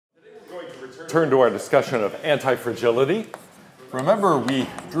return to our discussion of anti-fragility. Remember, we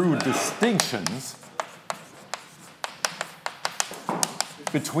drew distinctions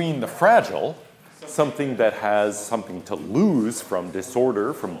between the fragile, something that has something to lose from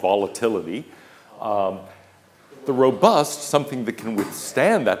disorder, from volatility, the robust, something that can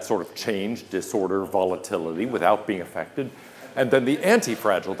withstand that sort of change, disorder, volatility without being affected, and then the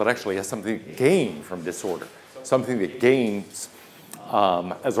anti-fragile that actually has something to gain from disorder, something that gains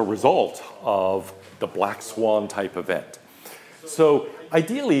as a result of the black swan type event. So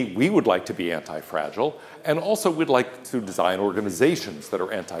ideally, we would like to be anti-fragile, and also we'd like to design organizations that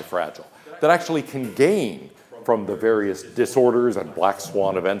are anti-fragile, that actually can gain from the various disorders and black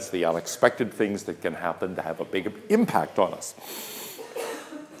swan events, the unexpected things that can happen to have a big impact on us.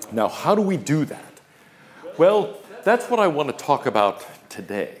 Now, how do we do that? Well, that's what I want to talk about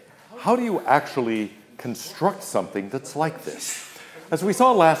today. How do you actually construct something that's like this? As we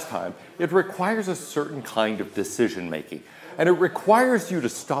saw last time, it requires a certain kind of decision-making, and it requires you to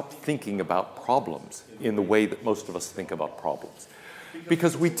stop thinking about problems in the way that most of us think about problems.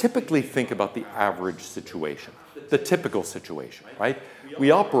 Because we typically think about the average situation, the typical situation, right?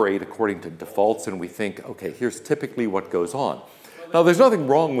 We operate according to defaults and we think, okay, here's typically what goes on. Now, there's nothing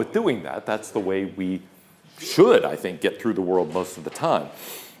wrong with doing that. That's the way we should, I think, get through the world most of the time.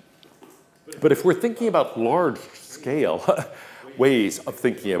 But if we're thinking about large-scale ways of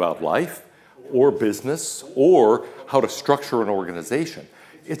thinking about life or business or how to structure an organization,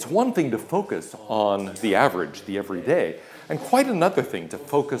 it's one thing to focus on the average, the everyday, and quite another thing to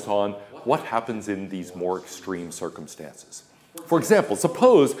focus on what happens in these more extreme circumstances. For example,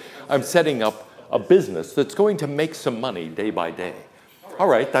 suppose I'm setting up a business that's going to make some money day by day. All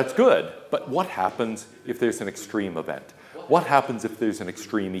right, that's good, but what happens if there's an extreme event? What happens if there's an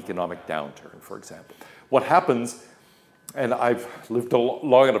extreme economic downturn, for example? What happens, and I've lived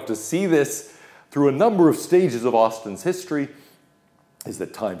long enough to see this through a number of stages of Austin's history, is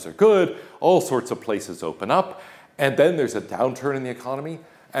that times are good, all sorts of places open up, and then there's a downturn in the economy,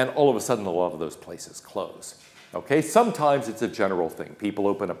 and all of a sudden a lot of those places close. Okay, sometimes it's a general thing. People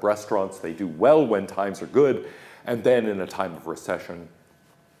open up restaurants, they do well when times are good, and then in a time of recession,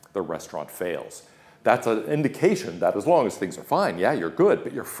 the restaurant fails. That's an indication that as long as things are fine, yeah, you're good,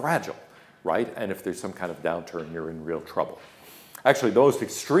 but you're fragile, right? And if there's some kind of downturn, you're in real trouble. Actually, the most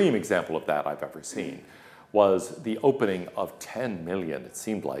extreme example of that I've ever seen was the opening of 10 million, it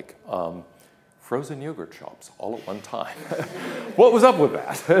seemed like, frozen yogurt shops all at one time. What was up with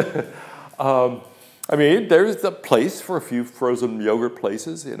that? I mean, there's a place for a few frozen yogurt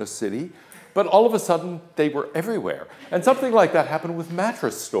places in a city, but all of a sudden they were everywhere. And something like that happened with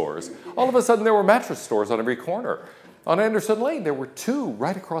mattress stores. All of a sudden there were mattress stores on every corner. On Anderson Lane, there were two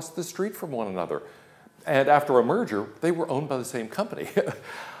right across the street from one another. And after a merger, they were owned by the same company.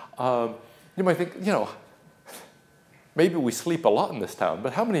 You might think, you know, maybe we sleep a lot in this town,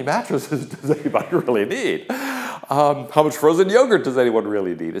 but how many mattresses does anybody really need? How much frozen yogurt does anyone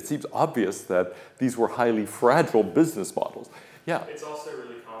really need? It seems obvious that these were highly fragile business models. Yeah? It's also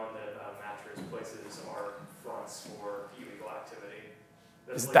really common that mattress places are fronts for illegal activity.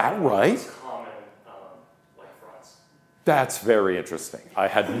 Is that right? It's common, fronts. That's very interesting. I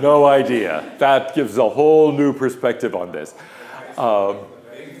had no idea. That gives a whole new perspective on this.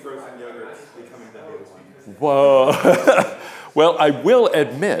 Whoa. Well, I will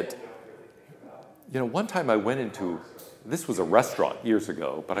admit, you know, one time I went into, this was a restaurant years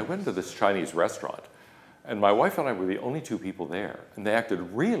ago, but I went into this Chinese restaurant, and my wife and I were the only two people there, and they acted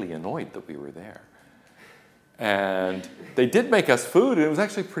really annoyed that we were there. And they did make us food, and it was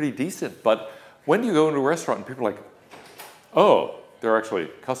actually pretty decent, but when you go into a restaurant and people are like, oh, they're actually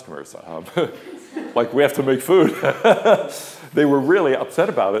customers, like we have to make food. They were really upset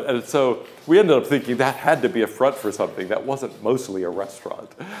about it, and so we ended up thinking that had to be a front for something. That wasn't mostly a restaurant,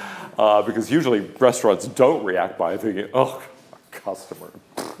 because usually restaurants don't react by thinking, oh, a customer,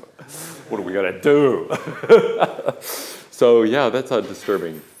 what are we gonna do? So yeah, that's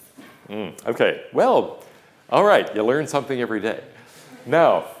disturbing. Okay, well, all right, you learn something every day.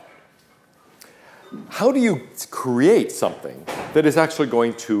 Now, how do you create something that is actually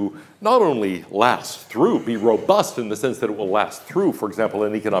going to not only last through, be robust in the sense that it will last through, for example,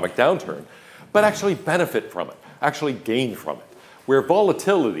 an economic downturn, but actually benefit from it, actually gain from it, where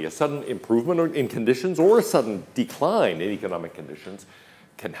volatility, a sudden improvement in conditions or a sudden decline in economic conditions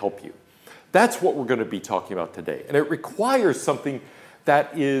can help you? That's what we're going to be talking about today. And it requires something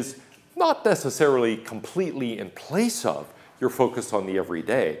that is not necessarily completely in place of your focus on the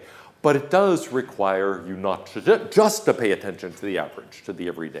everyday, but it does require you not just to pay attention to the average, to the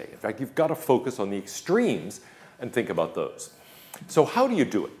everyday. In fact, you've got to focus on the extremes and think about those. So how do you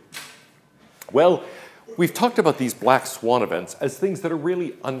do it? Well, we've talked about these black swan events as things that are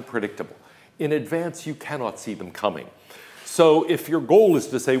really unpredictable. In advance, you cannot see them coming. So if your goal is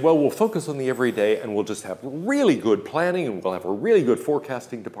to say, well, we'll focus on the everyday and we'll just have really good planning and we'll have a really good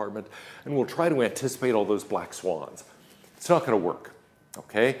forecasting department and we'll try to anticipate all those black swans, it's not going to work,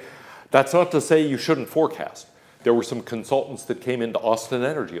 okay? That's not to say you shouldn't forecast. There were some consultants that came into Austin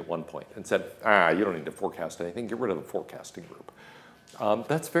Energy at one point and said, you don't need to forecast anything, get rid of the forecasting group.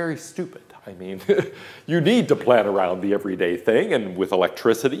 That's very stupid. I mean, you need to plan around the everyday thing, and with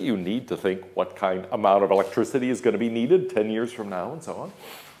electricity, you need to think what kind amount of electricity is going to be needed 10 years from now and so on.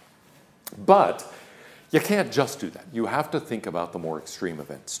 But you can't just do that. You have to think about the more extreme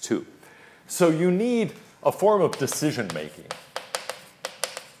events too. So you need a form of decision-making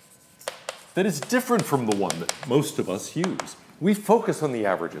that is different from the one that most of us use. We focus on the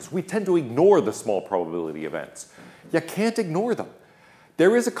averages. We tend to ignore the small probability events. You can't ignore them.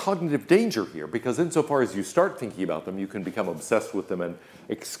 There is a cognitive danger here because insofar as you start thinking about them, you can become obsessed with them and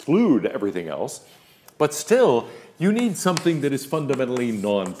exclude everything else. But still, you need something that is fundamentally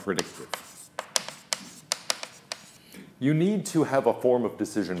non-predictive. You need to have a form of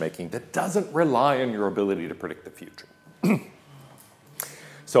decision-making that doesn't rely on your ability to predict the future.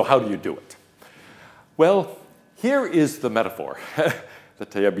 So how do you do it? Well, here is the metaphor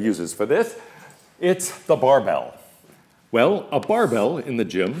that Tayeb uses for this. It's the barbell. Well, a barbell in the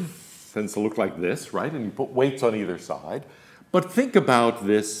gym tends to look like this, right? And you put weights on either side. But think about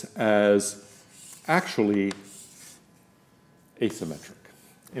this as actually asymmetric.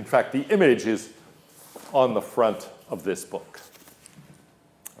 In fact, the image is on the front of this book.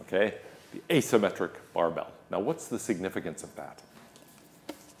 Okay? The asymmetric barbell. Now, what's the significance of that?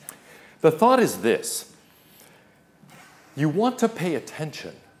 The thought is this. You want to pay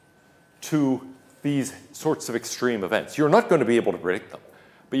attention to these sorts of extreme events. You're not going to be able to predict them,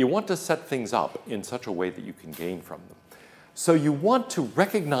 but you want to set things up in such a way that you can gain from them. So you want to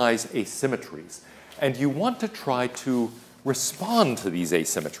recognize asymmetries, and you want to try to respond to these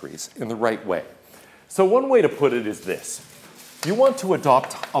asymmetries in the right way. So one way to put it is this. You want to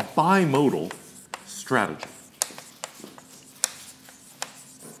adopt a bimodal strategy.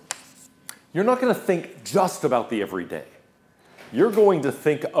 You're not going to think just about the everyday. You're going to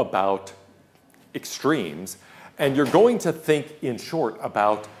think about extremes, and you're going to think, in short,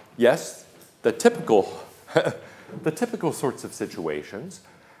 about, yes, the typical sorts of situations,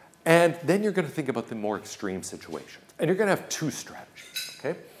 and then you're going to think about the more extreme situations. And you're going to have two strategies,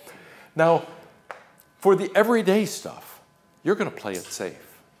 okay? Now, for the everyday stuff, you're going to play it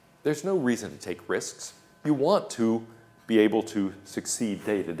safe. There's no reason to take risks. You want to be able to succeed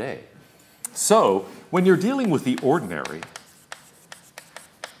day to day. So, when you're dealing with the ordinary,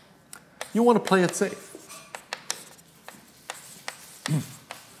 you want to play it safe.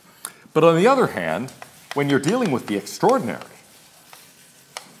 But on the other hand, when you're dealing with the extraordinary,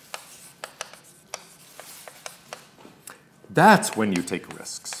 that's when you take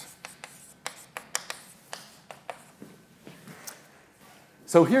risks.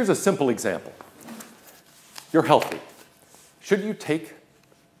 So here's a simple example. You're healthy. Should you take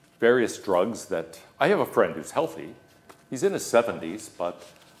various drugs that... I have a friend who's healthy. He's in his 70s, but...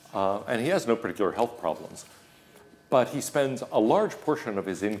 and he has no particular health problems, but he spends a large portion of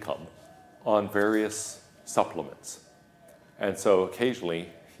his income on various supplements. And so occasionally,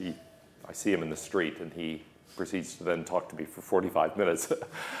 I see him in the street, and he proceeds to then talk to me for 45 minutes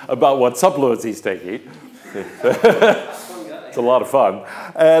about what supplements he's taking. It's a lot of fun.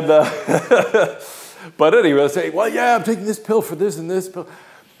 And, but anyway, I say, well, yeah, I'm taking this pill for this and this pill.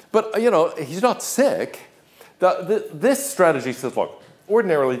 But, you know, he's not sick. This strategy says, look,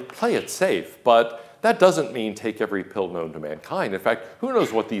 ordinarily play it safe, but that doesn't mean take every pill known to mankind. In fact, who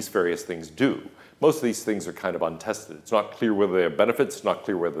knows what these various things do? Most of these things are kind of untested. It's not clear whether they have benefits, it's not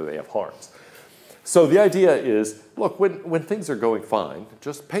clear whether they have harms. So the idea is, look, when things are going fine,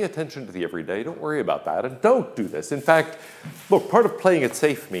 just pay attention to the everyday, don't worry about that, and don't do this. In fact, look, part of playing it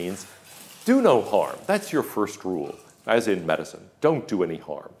safe means do no harm. That's your first rule, as in medicine. Don't do any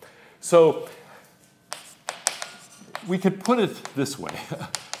harm. So we could put it this way.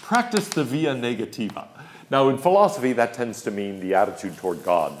 Practice the via negativa. Now, in philosophy, that tends to mean the attitude toward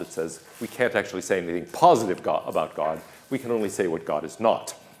God that says we can't actually say anything positive about God. We can only say what God is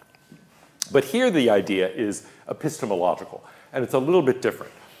not. But here the idea is epistemological, and it's a little bit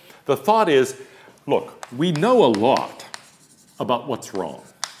different. The thought is, look, we know a lot about what's wrong.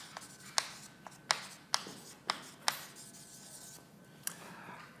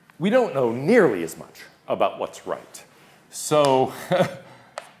 We don't know nearly as much about what's right. So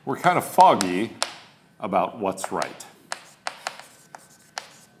we're kind of foggy about what's right.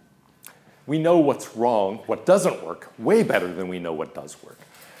 We know what's wrong, what doesn't work, way better than we know what does work.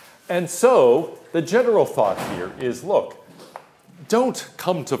 And so the general thought here is, look, don't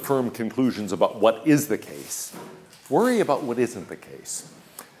come to firm conclusions about what is the case. Worry about what isn't the case.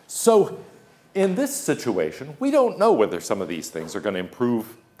 So in this situation, we don't know whether some of these things are going to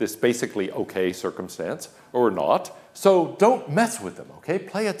improve this basically okay circumstance or not. So don't mess with them, okay?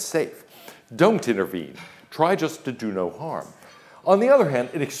 Play it safe. Don't intervene. Try just to do no harm. On the other hand,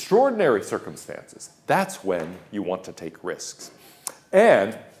 in extraordinary circumstances, that's when you want to take risks.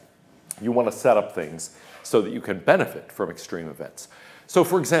 And you want to set up things so that you can benefit from extreme events. So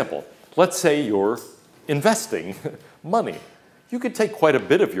for example, let's say you're investing money. You could take quite a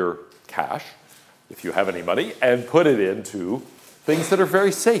bit of your cash, if you have any money, and put it into things that are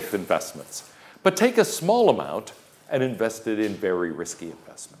very safe investments. But take a small amount and invest it in very risky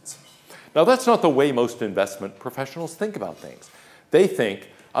investments. Now that's not the way most investment professionals think about things. They think,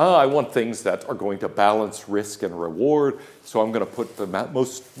 I want things that are going to balance risk and reward, so I'm going to put the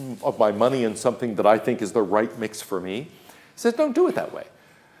most of my money in something that I think is the right mix for me. He says, don't do it that way.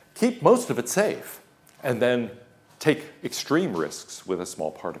 Keep most of it safe, and then take extreme risks with a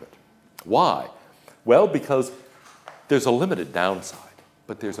small part of it. Why? Well, because there's a limited downside,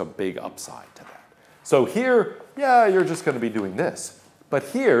 but there's a big upside to that. So here, yeah, you're just going to be doing this. But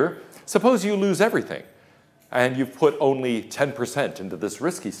here, suppose you lose everything, and you've put only 10% into this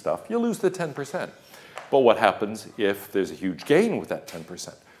risky stuff, you lose the 10%. But what happens if there's a huge gain with that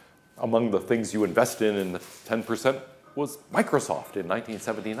 10%? Among the things you invest in the 10% was Microsoft in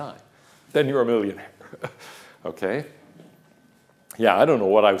 1979. Then you're a millionaire, okay? Yeah, I don't know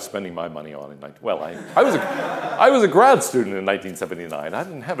what I was spending my money on in well, I was a grad student in 1979. I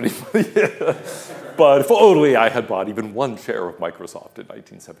didn't have any money. But if only I had bought even one share of Microsoft in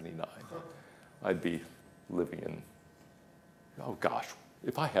 1979, I'd be living in, oh gosh,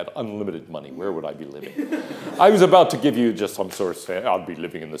 if I had unlimited money, where would I be living? I was about to give you just some sort of say, I'd be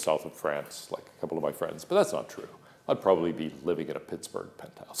living in the south of France, like a couple of my friends, but that's not true. I'd probably be living in a Pittsburgh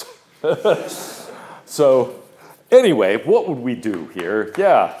penthouse. So anyway, what would we do here?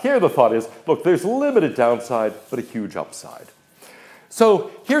 Yeah, here the thought is, look, there's limited downside, but a huge upside. So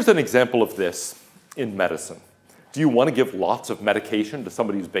here's an example of this in medicine. Do you want to give lots of medication to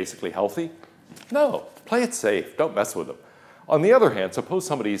somebody who's basically healthy? No, play it safe, don't mess with them. On the other hand, suppose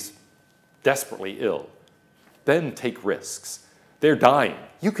somebody's desperately ill, then take risks. They're dying,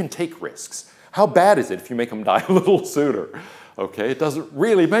 you can take risks. How bad is it if you make them die a little sooner? Okay, it doesn't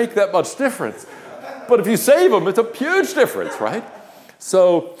really make that much difference. But if you save them, it's a huge difference, right?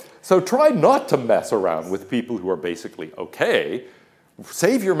 So try not to mess around with people who are basically okay.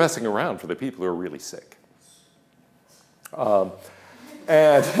 Save your messing around for the people who are really sick.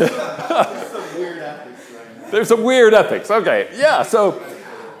 And there's some weird ethics. Okay, yeah, so. It kind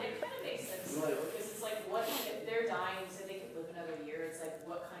of makes sense, though, because it's like, what if they're dying, so they could live another year, it's like,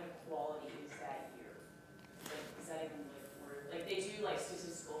 what kind of quality is that year? Like, is that even, like, word? Like, they do, like,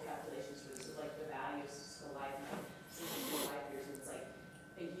 statistical calculations for this, like, the value of statistical life, and, like, 65 years, and it's like,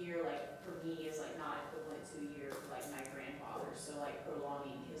 a year, like, for me, is, like, not equivalent to a year for, like, my grandfather, so, like,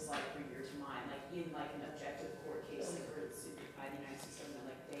 prolonging his life 3 years to mine, like, in, like, an objective court case, like, where it's sued by the United States government,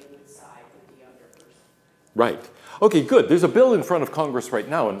 like, they would side with the younger person. Right. Okay, good. There's a bill in front of Congress right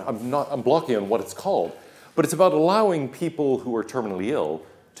now, and I'm blocking on what it's called, but it's about allowing people who are terminally ill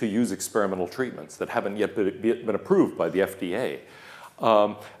to use experimental treatments that haven't yet been approved by the FDA.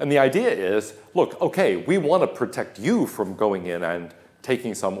 And the idea is, look, okay, we want to protect you from going in and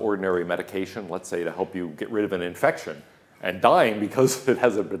taking some ordinary medication, let's say to help you get rid of an infection, and dying because it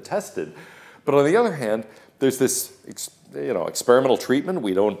hasn't been tested. But on the other hand, there's this experimental treatment.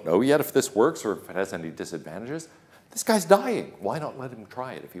 We don't know yet if this works or if it has any disadvantages. This guy's dying. Why not let him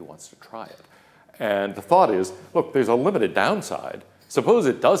try it if he wants to try it? And the thought is, look, there's a limited downside. Suppose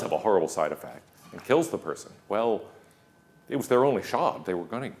it does have a horrible side effect and kills the person. Well, it was their only shot. They were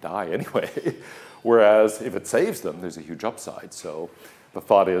going to die anyway. Whereas if it saves them, there's a huge upside. So the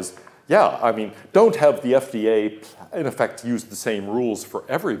thought is, yeah, I mean, don't have the FDA, in effect, use the same rules for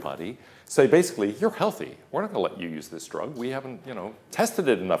everybody. Say, basically, you're healthy. We're not going to let you use this drug. We haven't, tested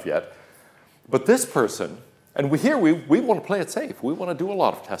it enough yet. But this person, and we want to play it safe. We want to do a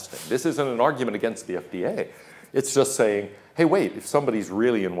lot of testing. This isn't an argument against the FDA. It's just saying, hey, wait, if somebody's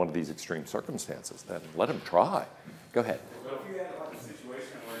really in one of these extreme circumstances, then let him try. Go ahead. But if you had like a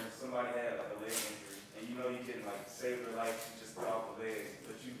situation where somebody had like a leg injury, and you can like save their life just off the leg,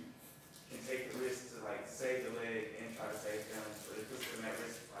 but you can take the risk to like save the leg and try to save them, but it puts them at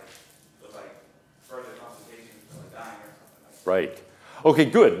risk with further complications, like dying or something like that. Right. Okay,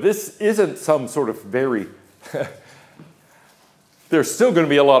 good. This isn't some sort of very there's still going to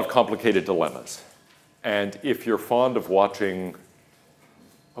be a lot of complicated dilemmas. And if you're fond of watching,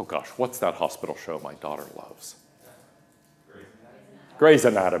 oh gosh, what's that hospital show my daughter loves? Grey's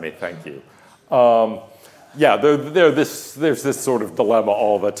Anatomy, thank you. Yeah, there's this sort of dilemma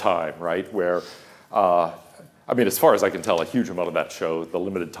all the time, right? Where, I mean, as far as I can tell, a huge amount of that show, the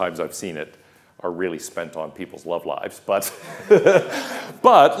limited times I've seen it, are really spent on people's love lives. But,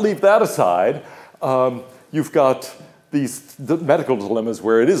 but leave that aside, you've got these medical dilemmas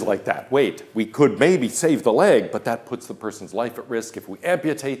where it is like that. Wait, we could maybe save the leg, but that puts the person's life at risk. If we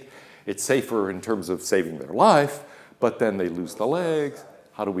amputate, it's safer in terms of saving their life, but then they lose the leg.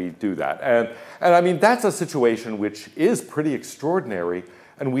 How do we do that? And I mean, that's a situation which is pretty extraordinary,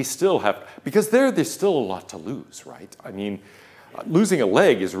 and we still have, because there's still a lot to lose, right? I mean, losing a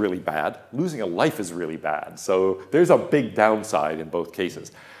leg is really bad. Losing a life is really bad. So there's a big downside in both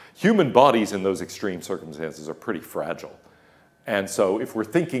cases. Human bodies in those extreme circumstances are pretty fragile. And so if we're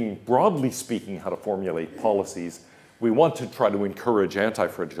thinking, broadly speaking, how to formulate policies, we want to try to encourage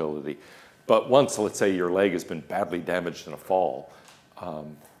anti-fragility. But once, let's say, your leg has been badly damaged in a fall,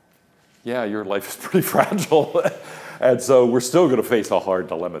 yeah, your life is pretty fragile. And so we're still going to face a hard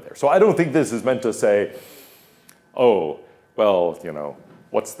dilemma there. So I don't think this is meant to say, oh, well, you know,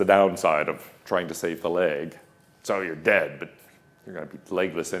 what's the downside of trying to save the leg? So you're dead, but you're going to be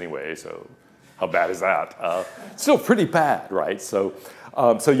legless anyway, so how bad is that? Still pretty bad, right? So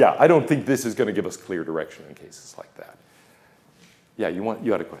yeah, I don't think this is going to give us clear direction in cases like that. Yeah,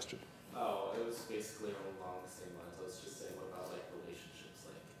 you had a question. Oh, it was basically along the same lines. I was just saying, what about like relationships,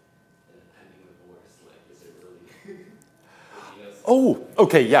 like an impending divorce? Like, is it really? Oh,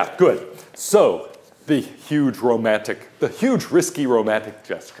 okay, yeah, good. So the huge risky romantic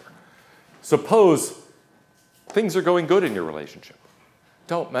gesture. Suppose things are going good in your relationship.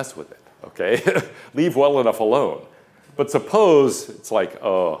 Don't mess with it, okay? Leave well enough alone. But suppose it's like,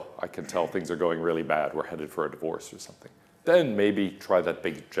 oh, I can tell things are going really bad. We're headed for a divorce or something. Then maybe try that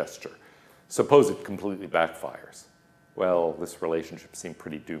big gesture. Suppose it completely backfires. Well, this relationship seemed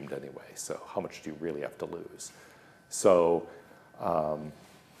pretty doomed anyway, so how much do you really have to lose? So,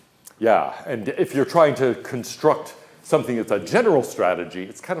 yeah, and if you're trying to construct something that's a general strategy,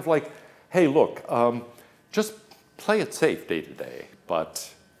 it's kind of like, hey, look, just play it safe day to day,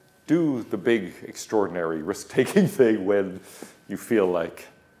 but do the big, extraordinary risk-taking thing when you feel like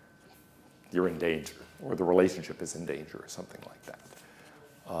you're in danger or the relationship is in danger or something like that.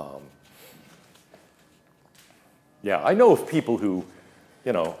 Yeah, I know of people who,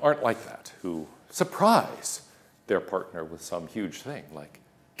 you know, aren't like that, who surprise their partner with some huge thing, like,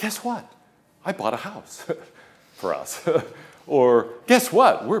 guess what? I bought a house for us. Or guess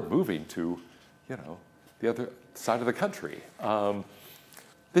what? We're moving to, you know, the other side of the country.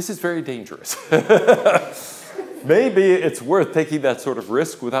 This is very dangerous. Maybe it's worth taking that sort of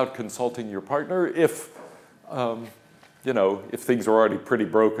risk without consulting your partner if, you know, if things are already pretty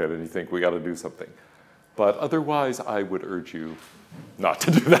broken and you think we got to do something. But otherwise, I would urge you not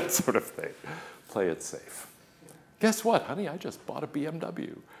to do that sort of thing. Play it safe. Guess what, honey? I just bought a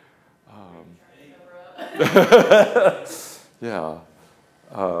BMW. Yeah.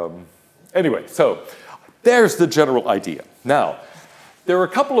 Anyway, so there's the general idea. Now, there are a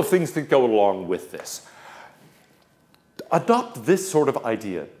couple of things that go along with this. Adopt this sort of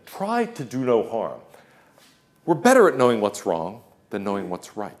idea. Try to do no harm. We're better at knowing what's wrong than knowing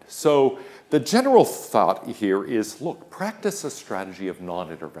what's right. So the general thought here is, look, practice a strategy of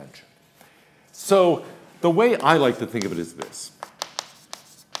non-intervention. So the way I like to think of it is this.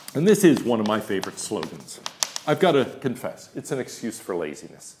 And this is one of my favorite slogans. I've got to confess, it's an excuse for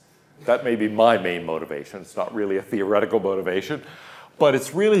laziness. That may be my main motivation. It's not really a theoretical motivation, but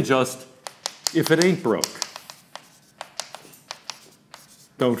it's really just, if it ain't broke,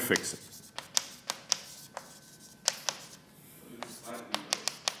 don't fix it.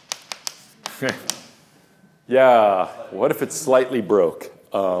 Yeah, what if it's slightly broke?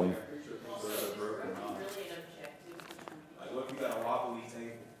 A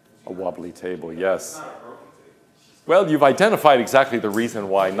wobbly table, yes. Well, you've identified exactly the reason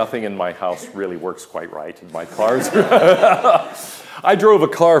why nothing in my house really works quite right in my cars. I drove a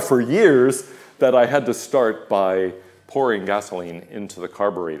car for years that I had to start by pouring gasoline into the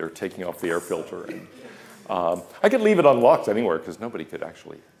carburetor, taking off the air filter. And, I could leave it unlocked anywhere because nobody could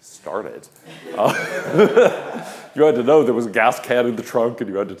actually start it. You had to know there was a gas can in the trunk and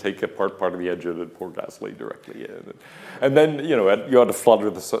you had to take apart part of the engine and pour gasoline directly in. And then, you know, you had to flutter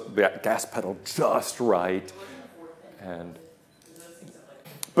the gas pedal just right.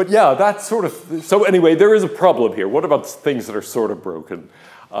 But yeah, that's sort of, so anyway, there is a problem here. What about things that are sort of broken?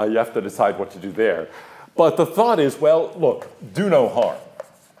 You have to decide what to do there. But the thought is, well, look, do no harm.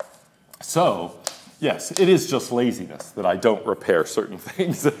 So, yes, it is just laziness that I don't repair certain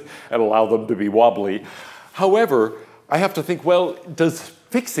things and allow them to be wobbly. However, I have to think, well, does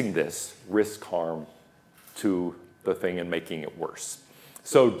fixing this risk harm to the thing and making it worse?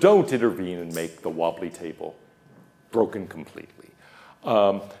 So don't intervene and make the wobbly table broken completely.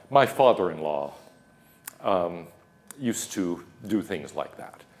 My father-in-law used to do things like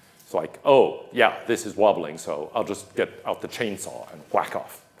that. It's like, oh, yeah, this is wobbling, so I'll just get out the chainsaw and whack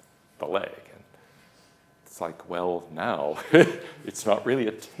off the leg. And it's like, well, now it's not really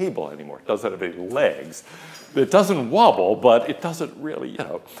a table anymore. It doesn't have any legs. It doesn't wobble, but it doesn't really,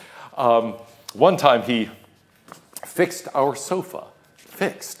 One time he fixed our sofa,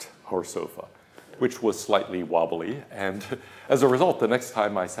 which was slightly wobbly. And as a result, the next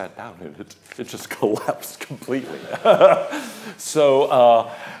time I sat down in it, it just collapsed completely. So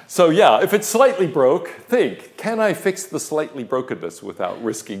yeah, if it's slightly broke, think, can I fix the slightly brokenness without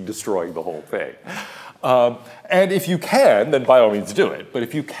risking destroying the whole thing? And if you can, then by all means do it. But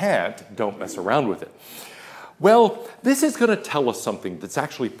if you can't, don't mess around with it. Well, this is going to tell us something that's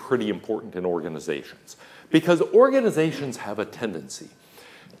actually pretty important in organizations. Because organizations have a tendency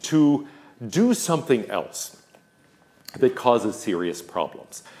to do something else that causes serious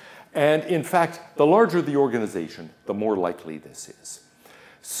problems. And in fact, the larger the organization, the more likely this is.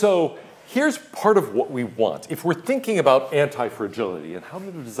 So here's part of what we want. If we're thinking about anti-fragility and how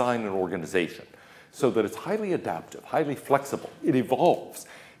to design an organization so that it's highly adaptive, highly flexible, it evolves,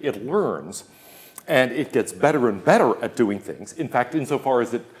 it learns, and it gets better and better at doing things. In fact, insofar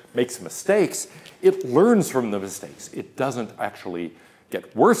as it makes mistakes, it learns from the mistakes. It doesn't actually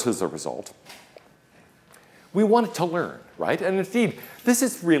get worse as a result. We want it to learn, right? And indeed, this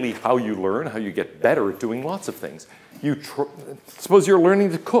is really how you learn, how you get better at doing lots of things. Suppose you're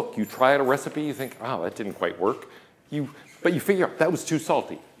learning to cook. You try out a recipe, you think, oh, that didn't quite work. But you figure out that was too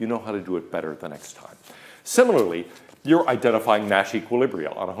salty. You know how to do it better the next time. Similarly, you're identifying Nash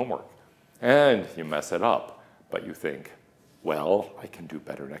equilibria on a homework. And you mess it up, but you think, well, I can do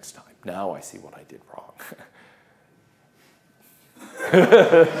better next time. Now I see what I did wrong.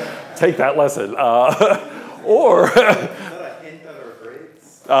 Take that lesson. Or, is that a hint at our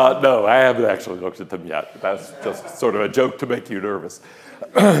grades? No, I haven't actually looked at them yet. That's just sort of a joke to make you nervous.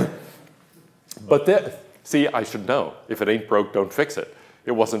 But see, I should know. If it ain't broke, don't fix it.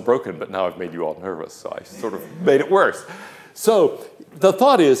 It wasn't broken, but now I've made you all nervous, so I sort of made it worse. So the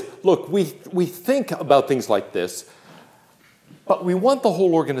thought is, look, we think about things like this, but we want the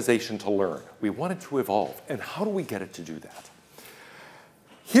whole organization to learn. We want it to evolve. And how do we get it to do that?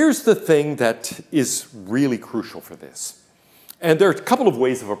 Here's the thing that is really crucial for this. And there are a couple of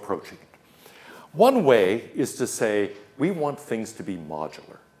ways of approaching it. One way is to say, we want things to be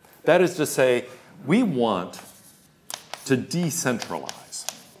modular. That is to say, we want to decentralize.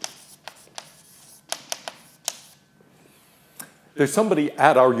 There's somebody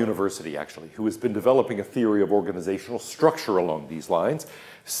at our university, actually, who has been developing a theory of organizational structure along these lines.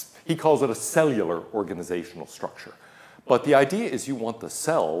 He calls it a cellular organizational structure. But the idea is you want the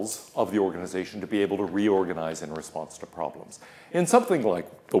cells of the organization to be able to reorganize in response to problems. In something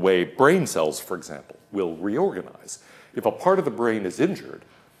like the way brain cells, for example, will reorganize. If a part of the brain is injured,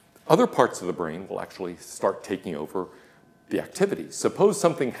 other parts of the brain will actually start taking over the activity. Suppose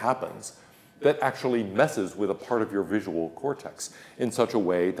something happens that actually messes with a part of your visual cortex in such a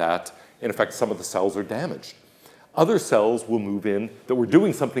way that, in effect, some of the cells are damaged. Other cells will move in that were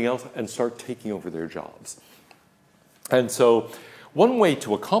doing something else and start taking over their jobs. And so one way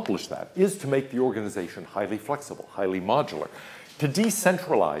to accomplish that is to make the organization highly flexible, highly modular, to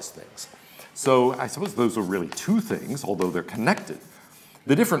decentralize things. So I suppose those are really two things, although they're connected.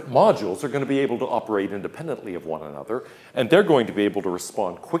 The different modules are going to be able to operate independently of one another, and they're going to be able to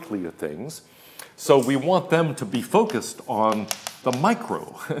respond quickly to things. So we want them to be focused on the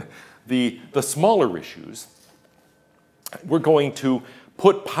micro, the smaller issues. We're going to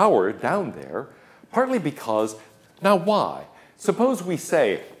put power down there, partly because, now why? Suppose we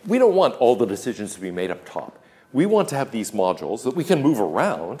say, we don't want all the decisions to be made up top. We want to have these modules that we can move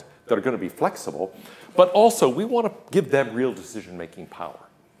around, that are going to be flexible, but also we want to give them real decision-making power.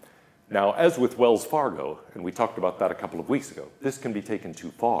 Now, as with Wells Fargo, and we talked about that a couple of weeks ago, this can be taken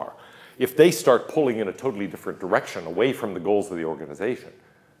too far. If they start pulling in a totally different direction away from the goals of the organization,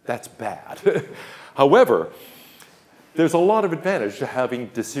 that's bad. However, there's a lot of advantage to having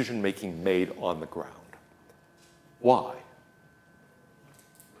decision-making made on the ground. Why?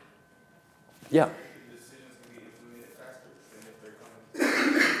 Yeah.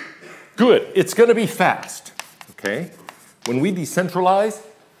 Good. It's going to be fast. Okay? When we decentralize,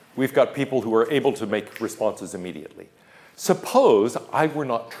 We've got people who are able to make responses immediately. Suppose I were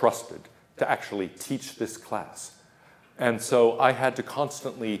not trusted to actually teach this class. And so I had to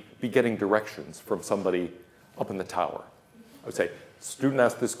constantly be getting directions from somebody up in the tower. I would say, student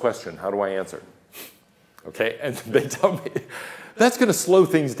asked this question, how do I answer? Okay, and they tell me, that's going to slow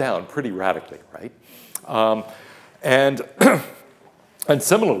things down pretty radically, right? And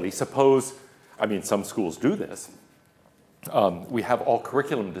similarly, suppose, I mean, some schools do this. We have all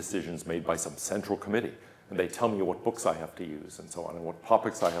curriculum decisions made by some central committee, and they tell me what books I have to use and so on, and what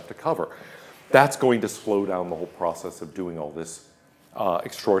topics I have to cover. That's going to slow down the whole process of doing all this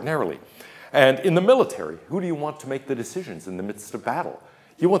extraordinarily. And in the military, who do you want to make the decisions in the midst of battle?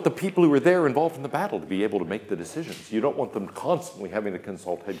 You want the people who are there involved in the battle to be able to make the decisions. You don't want them constantly having to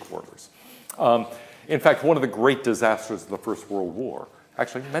consult headquarters. In fact, one of the great disasters of the First World War,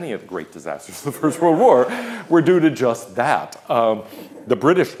 actually many of the great disasters of the First World War, were due to just that. The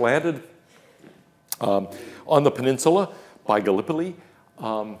British landed on the peninsula by Gallipoli.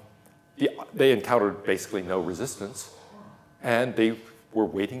 They encountered basically no resistance, and they were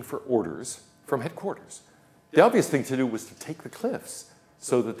waiting for orders from headquarters. The obvious thing to do was to take the cliffs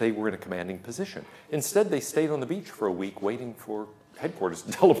so that they were in a commanding position. Instead, they stayed on the beach for a week waiting for headquarters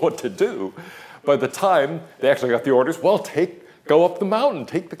to tell them what to do. By the time they actually got the orders, well, go up the mountain,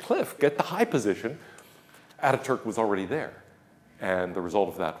 take the cliff, get the high position, Ataturk was already there. And the result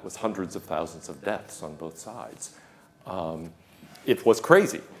of that was hundreds of thousands of deaths on both sides. It was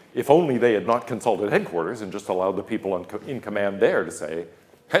crazy. If only they had not consulted headquarters and just allowed the people in command there to say,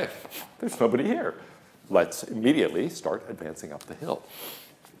 hey, there's nobody here. Let's immediately start advancing up the hill.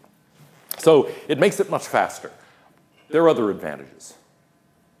 So it makes it much faster. There are other advantages.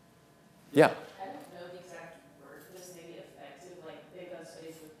 Yeah? I don't know the exact word for this, maybe effective, like they've done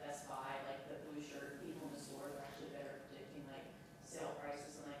studies with Best Buy, like the blue shirt people in the store are actually better at predicting like sale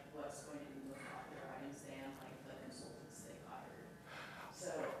prices and like what's going to be the most popular items than like the consultants they hired.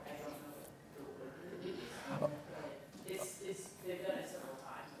 So I don't know what the word is, but they've done it several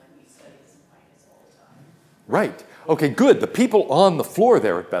times, and we study this in finance all the time. Right. Okay, good. The people on the floor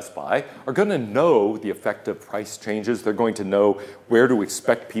there at Best Buy are going to know the effect of price changes. They're going to know where to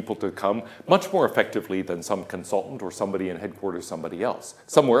expect people to come much more effectively than some consultant or somebody in headquarters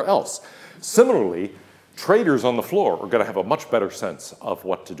somewhere else. Similarly, traders on the floor are going to have a much better sense of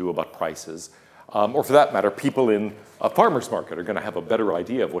what to do about prices. Or for that matter, people in a farmer's market are going to have a better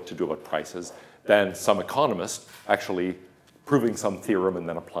idea of what to do about prices than some economist actually proving some theorem and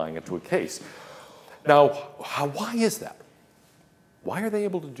then applying it to a case. Now, why is that? Why are they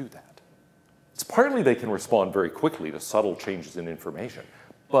able to do that? It's partly they can respond very quickly to subtle changes in information,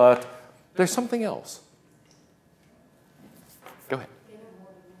 but there's something else. Go ahead. They know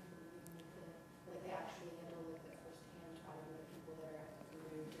more than like they actually handle like the first-hand problem with people that are at the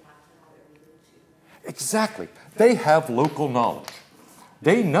room to how they're related to. Exactly. They have local knowledge.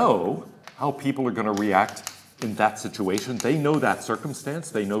 They know how people are going to react in that situation. They know that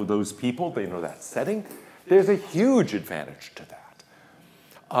circumstance. They know those people. They know that setting. There's a huge advantage to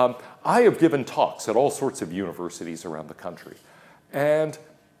that. I have given talks at all sorts of universities around the country, and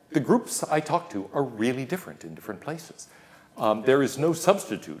the groups I talk to are really different in different places. There is no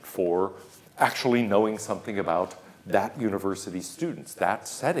substitute for actually knowing something about that university's students, that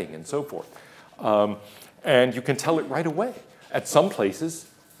setting, and so forth. And you can tell it right away. At some places,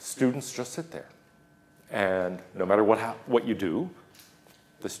 students just sit there. And no matter what you do,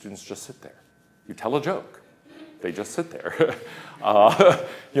 the students just sit there. You tell a joke, they just sit there.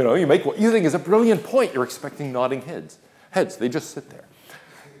 You make what you think is a brilliant point. You're expecting nodding heads. They just sit there.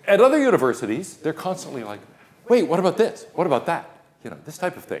 At other universities, they're constantly like, wait, what about this? What about that? This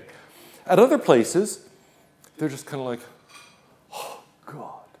type of thing. At other places, they're just kind of like, oh,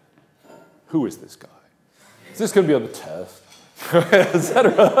 God, who is this guy? Is this going to be on the test?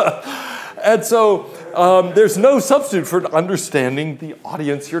 Etc. And so there's no substitute for understanding the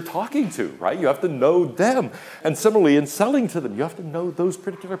audience you're talking to, right? You have to know them. And similarly, in selling to them, you have to know those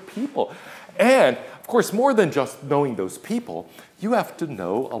particular people. And, of course, more than just knowing those people, you have to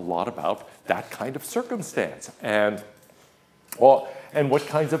know a lot about that kind of circumstance and what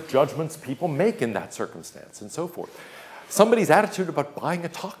kinds of judgments people make in that circumstance and so forth. Somebody's attitude about buying a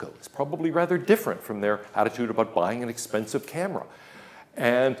taco is probably rather different from their attitude about buying an expensive camera.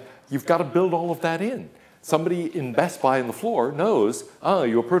 And you've got to build all of that in. Somebody in Best Buy on the floor knows,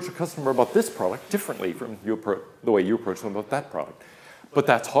 you approach a customer about this product differently from the way you approach them about that product. But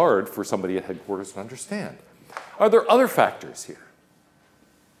that's hard for somebody at headquarters to understand. Are there other factors here?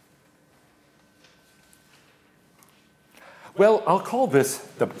 Well, I'll call this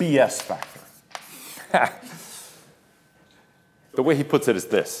the BS factor. The way he puts it is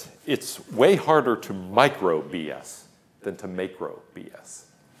this: it's way harder to micro BS than to macro BS.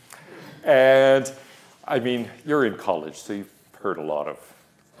 And I mean, you're in college, so you've heard a lot of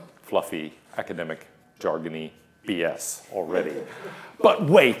fluffy, academic, jargony BS already. But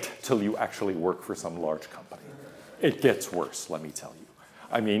wait till you actually work for some large company. It gets worse, let me tell you.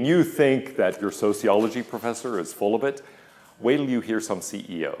 I mean, you think that your sociology professor is full of it. Wait till you hear some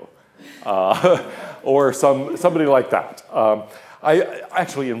CEO or somebody like that.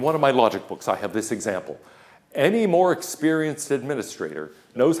 Actually, in one of my logic books, I have this example. Any more experienced administrator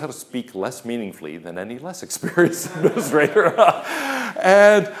knows how to speak less meaningfully than any less experienced administrator.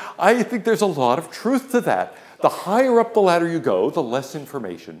 And I think there's a lot of truth to that. The higher up the ladder you go, the less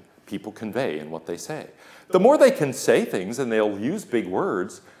information people convey in what they say. The more they can say things, and they'll use big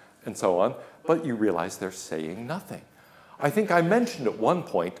words and so on, but you realize they're saying nothing. I think I mentioned at one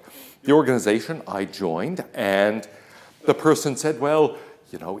point the organization I joined, and the person said, well,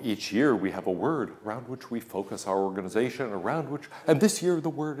 you know, each year we have a word around which we focus our organization, and this year the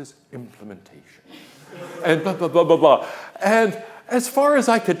word is implementation. And blah, blah, blah, blah, blah. And as far as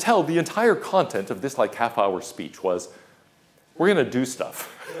I could tell, the entire content of this like half-hour speech was, we're gonna do stuff.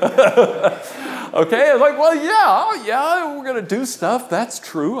 Okay, I was like, well, yeah, we're gonna do stuff, that's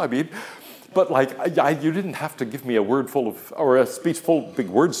true. I mean, but like, you didn't have to give me a word full of, or a speech full of big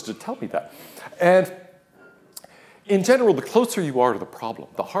words to tell me that. And in general, the closer you are to the problem,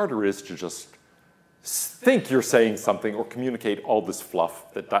 the harder it is to just think you're saying something or communicate all this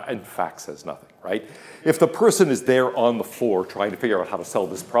fluff that in fact says nothing, right? If the person is there on the floor trying to figure out how to sell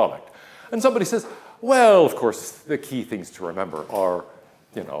this product, and somebody says, well, of course, the key things to remember are,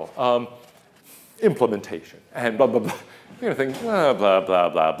 you know, implementation and blah, blah, blah. You're going to think, blah, blah, blah,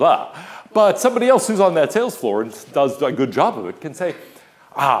 blah, blah. But somebody else who's on that sales floor and does a good job of it can say,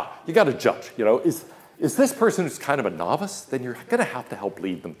 you got to judge, you know, is this person who's kind of a novice? Then you're going to have to help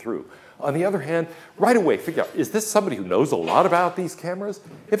lead them through. On the other hand, right away, figure out, is this somebody who knows a lot about these cameras?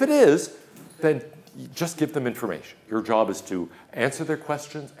 If it is, then you just give them information. Your job is to answer their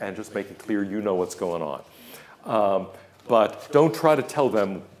questions and just make it clear you know what's going on. But don't try to tell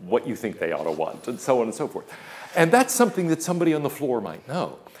them what you think they ought to want, and so on and so forth. And that's something that somebody on the floor might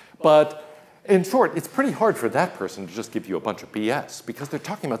know. But in short, it's pretty hard for that person to just give you a bunch of BS because they're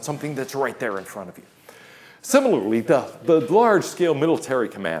talking about something that's right there in front of you. Similarly, the large-scale military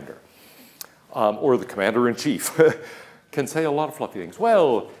commander or the commander-in-chief can say a lot of fluffy things.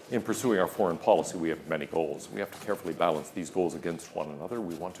 Well, in pursuing our foreign policy, we have many goals. We have to carefully balance these goals against one another.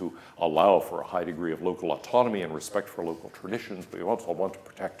 We want to allow for a high degree of local autonomy and respect for local traditions. We also want to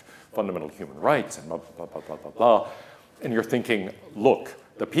protect fundamental human rights and blah, blah, blah, blah, blah, blah. And you're thinking, look,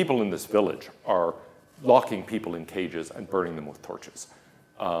 the people in this village are locking people in cages and burning them with torches.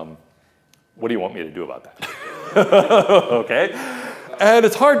 What do you want me to do about that? Okay? And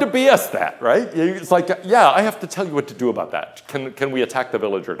it's hard to BS that, right? It's like, yeah, I have to tell you what to do about that. Can we attack the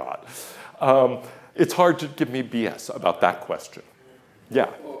village or not? It's hard to give me BS about that question. Yeah.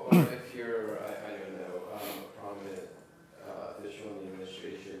 Well, if you're, I don't know, a prominent official in the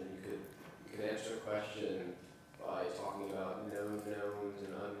administration, you could answer a question by talking about known knowns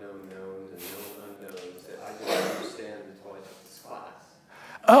and unknown knowns and known unknowns that I didn't understand until I took this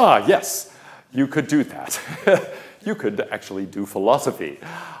class. Yes, you could do that. You could actually do philosophy.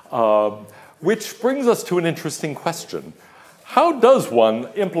 Which brings us to an interesting question. How does one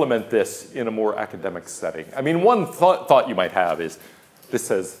implement this in a more academic setting? I mean, one thought you might have is, this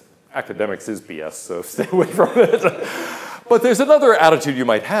says academics is BS, so stay away from it. But there's another attitude you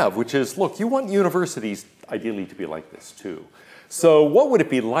might have, which is, look, you want universities ideally to be like this too. So what would it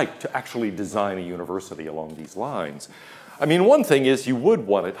be like to actually design a university along these lines? I mean, one thing is you would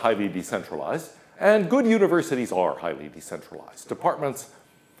want it highly decentralized, and good universities are highly decentralized. Departments,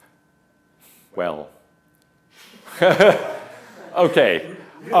 well, okay.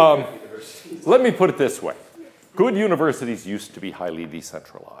 Let me put it this way. Good universities used to be highly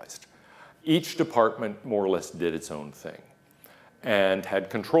decentralized. Each department more or less did its own thing and had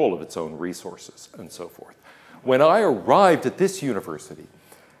control of its own resources and so forth. When I arrived at this university,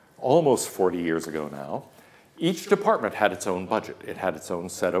 almost 40 years ago now, each department had its own budget. It had its own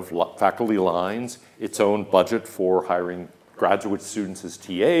set of faculty lines, its own budget for hiring graduate students as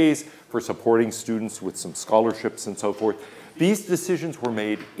TAs, for supporting students with some scholarships and so forth. These decisions were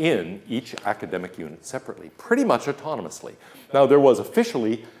made in each academic unit separately, pretty much autonomously. Now, there was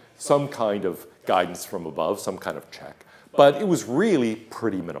officially some kind of guidance from above, some kind of check, but it was really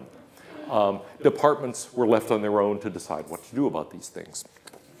pretty minimal. Departments were left on their own to decide what to do about these things.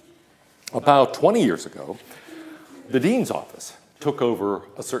 About 20 years ago, the dean's office took over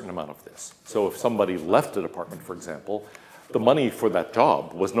a certain amount of this. So if somebody left a department, for example, the money for that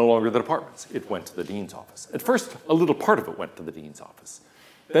job was no longer the department's. It went to the dean's office. At first, a little part of it went to the dean's office.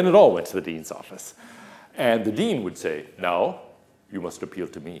 Then it all went to the dean's office. And the dean would say, "Now, you must appeal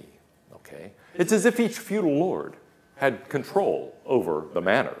to me." Okay? It's as if each feudal lord had control over the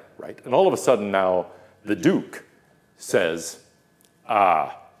manor, right? And all of a sudden now, the duke says,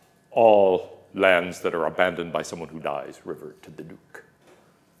 all lands that are abandoned by someone who dies revert to the duke.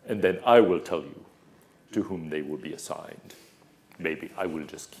 And then I will tell you to whom they will be assigned. Maybe I will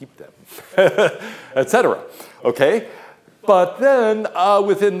just keep them, etc. Okay? But then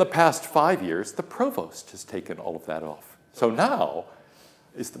within the past 5 years, the provost has taken all of that off. So now,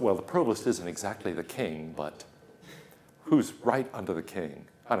 well, the provost isn't exactly the king, but who's right under the king?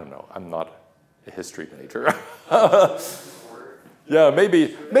 I don't know. I'm not a history major. Yeah,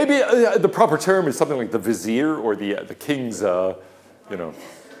 maybe the proper term is something like the vizier or the king's, you know,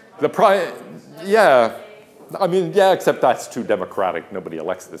 the prime. Yeah, I mean, yeah, except that's too democratic. Nobody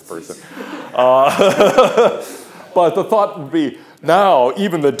elects this person. But the thought would be, now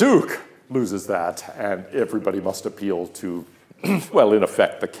even the duke loses that, and everybody must appeal to, well, in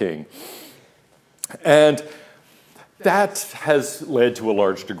effect, the king. And that has led to a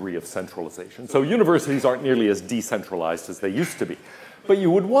large degree of centralization. So universities aren't nearly as decentralized as they used to be. But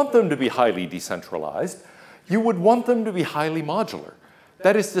you would want them to be highly decentralized. You would want them to be highly modular.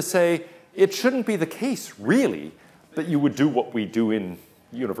 That is to say, it shouldn't be the case, really, that you would do what we do in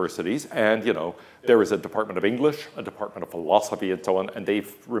universities, and, you know, there is a Department of English, a Department of Philosophy, and so on, and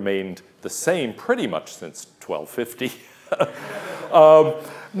they've remained the same pretty much since 1250.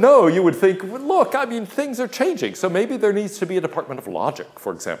 No, you would think, well, look, I mean, things are changing. So maybe there needs to be a Department of Logic,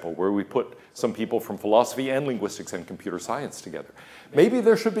 for example, where we put some people from philosophy and linguistics and computer science together. Maybe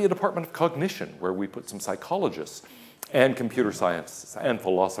there should be a Department of Cognition, where we put some psychologists and computer scientists and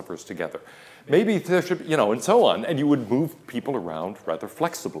philosophers together. Maybe there should be, you know, and so on, and you would move people around rather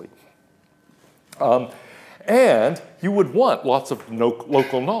flexibly. And you would want lots of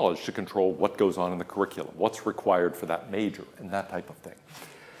local knowledge to control what goes on in the curriculum, what's required for that major, and that type of thing.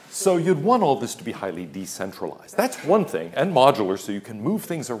 So you'd want all this to be highly decentralized. That's one thing, and modular, so you can move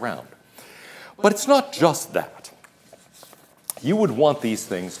things around. But it's not just that. You would want these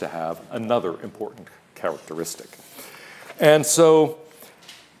things to have another important characteristic. And so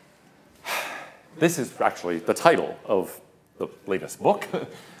this is actually the title of the latest book.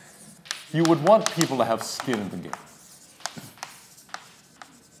 You would want people to have skin in the game.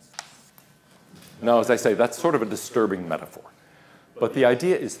 Now, as I say, that's sort of a disturbing metaphor. But the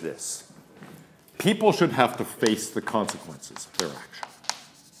idea is this. People should have to face the consequences of their action.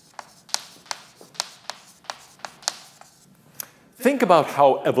 Think about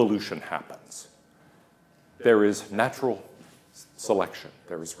how evolution happens. There is natural selection.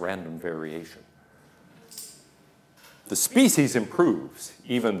 There is random variation. The species improves,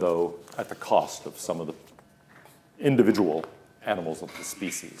 even though at the cost of some of the individual animals of the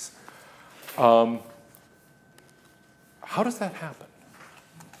species. How does that happen?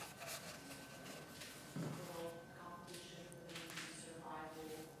 Competition within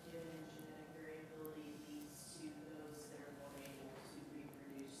survival, given genetic variability, leads to those that are more able to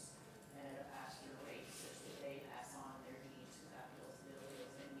reproduce at a faster rate, such that they pass on their genes to that those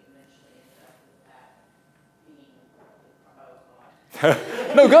abilities, and you eventually end up with that being, oh God.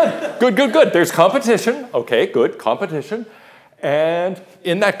 No, good. There's competition. Okay, good, competition. And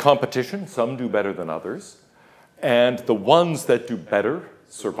in that competition, some do better than others. And the ones that do better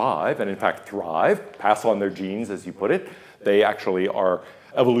survive, and in fact thrive, pass on their genes, as you put it. They actually are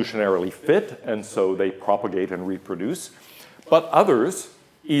evolutionarily fit, and so they propagate and reproduce. But others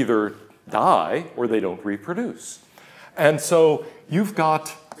either die or they don't reproduce. And so you've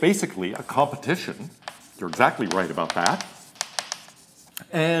got basically a competition. You're exactly right about that.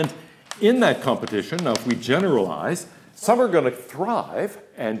 And in that competition, now if we generalize, some are going to thrive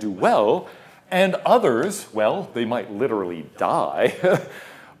and do well, and others, well, they might literally die,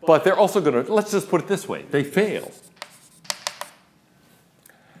 but they're also going to, let's just put it this way, they fail.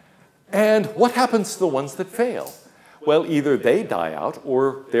 And what happens to the ones that fail? Well, either they die out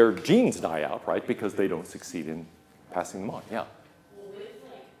or their genes die out, right, because they don't succeed in passing them on. Yeah. Well, with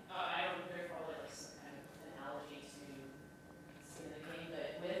like, I don't know, there's probably like some kind of analogy to skin in the game,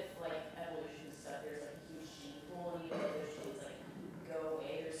 but with like evolution stuff, there's like a huge gene pool, and even if those genes like go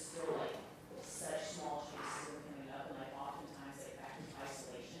away, there's still like such small chances of coming up, and like oftentimes like back into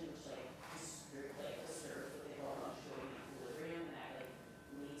isolation, which like disturbs what they call functional equilibrium, and that like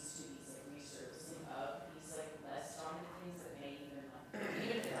leads to these like resurfacing of these like less dominant things that may even like,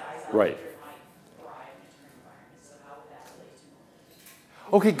 even if it dies out, Right. it might thrive in a different environment. So how would that relate to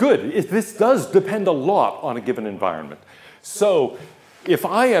normal? Okay, good. This does depend a lot on a given environment. So if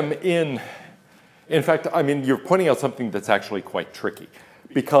I am in fact, I mean, you're pointing out something that's actually quite tricky,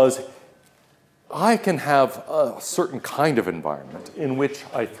 because I can have a certain kind of environment in which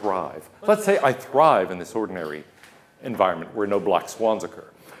I thrive. Let's say I thrive in this ordinary environment where no black swans occur.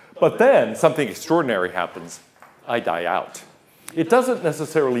 But then something extraordinary happens, I die out. It doesn't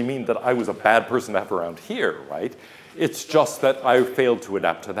necessarily mean that I was a bad person to have around here, right? It's just that I failed to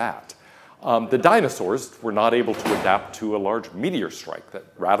adapt to that. The dinosaurs were not able to adapt to a large meteor strike that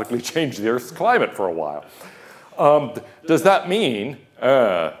radically changed the Earth's climate for a while. Does that mean,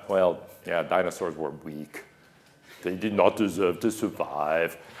 well, yeah, dinosaurs were weak. They did not deserve to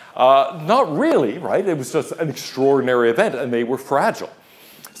survive. Not really, right? It was just an extraordinary event, and they were fragile.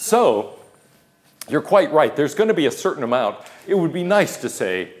 So, you're quite right. There's going to be a certain amount. It would be nice to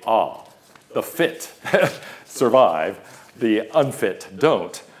say, the fit survive, the unfit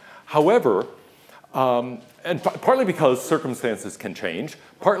don't. However, and partly because circumstances can change,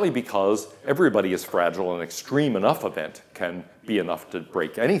 partly because everybody is fragile, an extreme enough event can be enough to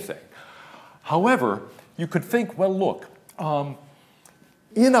break anything. However, you could think, well, look,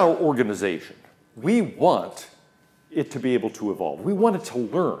 in our organization, we want it to be able to evolve. We want it to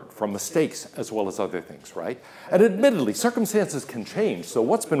learn from mistakes as well as other things, right? And admittedly, circumstances can change, so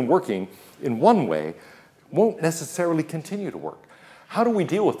what's been working in one way won't necessarily continue to work. How do we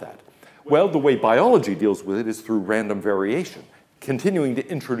deal with that? Well, the way biology deals with it is through random variation, continuing to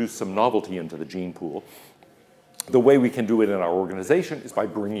introduce some novelty into the gene pool. The way we can do it in our organization is by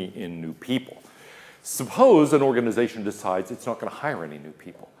bringing in new people. Suppose an organization decides it's not going to hire any new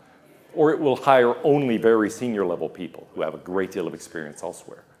people, or it will hire only very senior level people who have a great deal of experience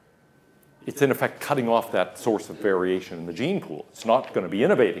elsewhere. It's in effect cutting off that source of variation in the gene pool. It's not going to be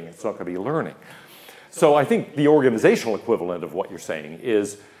innovating, it's not going to be learning. So I think the organizational equivalent of what you're saying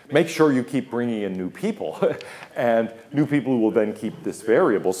is make sure you keep bringing in new people, and new people will then keep this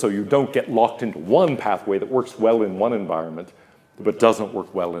variable so you don't get locked into one pathway that works well in one environment but doesn't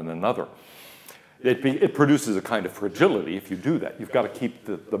work well in another. It produces a kind of fragility if you do that. You've got to keep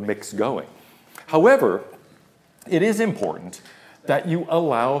the mix going. However, it is important that you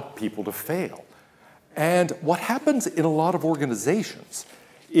allow people to fail. And what happens in a lot of organizations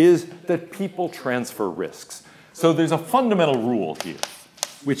is that people transfer risks. So there's a fundamental rule here,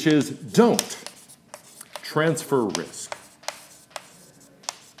 which is don't transfer risk.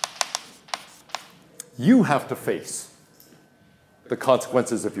 You have to face the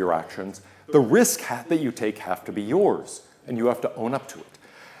consequences of your actions. The risk that you take have to be yours, and you have to own up to it.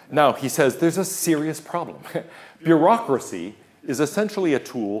 Now, he says there's a serious problem. Bureaucracy is essentially a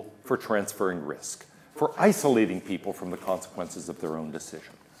tool for transferring risk, for isolating people from the consequences of their own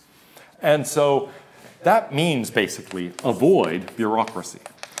decision. And so that means basically avoid bureaucracy.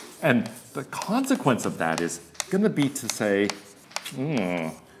 And the consequence of that is going to be to say,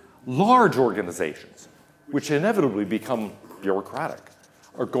 large organizations, which inevitably become bureaucratic,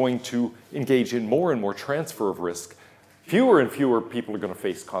 are going to engage in more and more transfer of risk. Fewer and fewer people are going to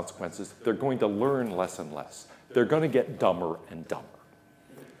face consequences. They're going to learn less and less. They're going to get dumber and dumber.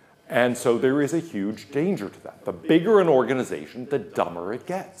 And so there is a huge danger to that. The bigger an organization, the dumber it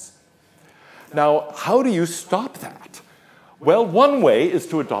gets. Now, how do you stop that? Well, one way is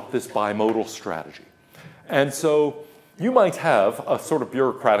to adopt this bimodal strategy. And so you might have a sort of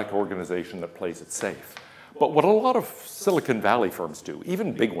bureaucratic organization that plays it safe. But what a lot of Silicon Valley firms do,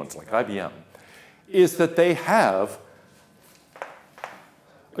 even big ones like IBM, is that they have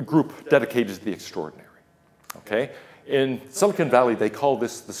a group dedicated to the extraordinary. Okay? In Silicon Valley, they call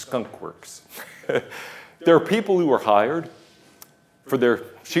this the skunk works. There are people who are hired for their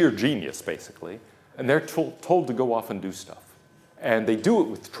sheer genius, basically, and they're told to go off and do stuff. And they do it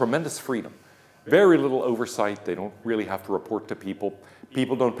with tremendous freedom. Very little oversight. They don't really have to report to people.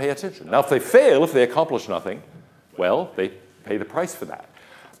 People don't pay attention. Now, if they fail, if they accomplish nothing, well, they pay the price for that.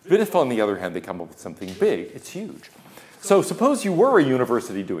 But if, on the other hand, they come up with something big, it's huge. So suppose you were a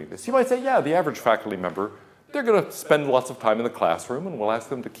university doing this. You might say, yeah, the average faculty member, they're going to spend lots of time in the classroom, and we'll ask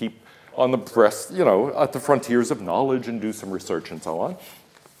them to keep on the breast, at the frontiers of knowledge and do some research and so on.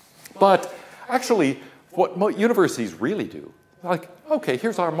 But actually, what universities really do, like, okay,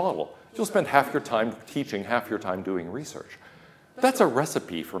 here's our model. You'll spend half your time teaching, half your time doing research. That's a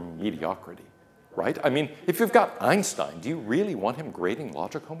recipe for mediocrity, right? I mean, if you've got Einstein, do you really want him grading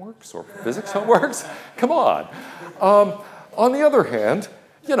logic homeworks or physics homeworks? Come on. On the other hand,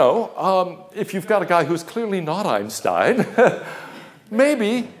 if you've got a guy who's clearly not Einstein,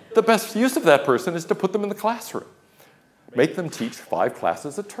 maybe the best use of that person is to put them in the classroom. Make them teach 5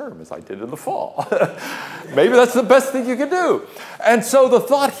 classes a term, as I did in the fall. Maybe that's the best thing you can do. And so the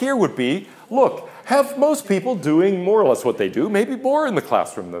thought here would be, look, have most people doing more or less what they do, maybe more in the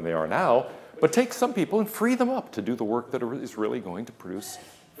classroom than they are now, but take some people and free them up to do the work that is really going to produce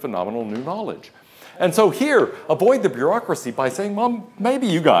phenomenal new knowledge. And so here, avoid the bureaucracy by saying, well, maybe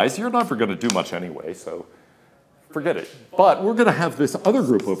you guys, you're never going to do much anyway, so forget it. But we're going to have this other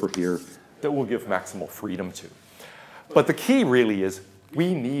group over here that we'll give maximal freedom to. But the key really is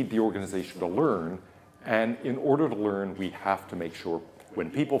we need the organization to learn, and in order to learn, we have to make sure when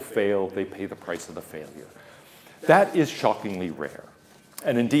people fail, they pay the price of the failure. That is shockingly rare.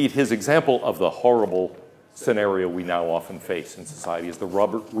 And indeed, his example of the horrible scenario we now often face in society is the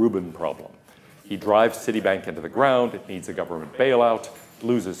Robert Rubin problem. He drives Citibank into the ground, it needs a government bailout,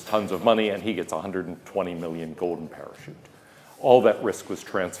 loses tons of money, and he gets 120 million golden parachute. All that risk was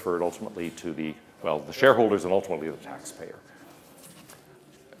transferred ultimately to the shareholders and ultimately the taxpayer.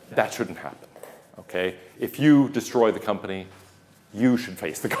 That shouldn't happen, okay? If you destroy the company, you should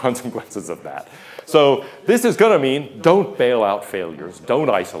face the consequences of that. So this is going to mean don't bail out failures, don't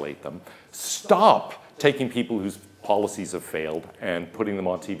isolate them. Stop taking people whose policies have failed and putting them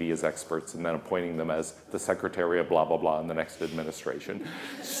on TV as experts and then appointing them as the secretary of blah, blah, blah in the next administration.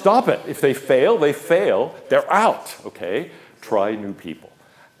 Stop it. If they fail, they're out, okay? Try new people.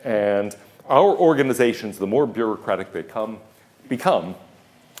 And our organizations, the more bureaucratic they become,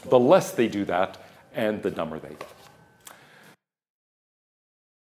 the less they do that and the dumber they get.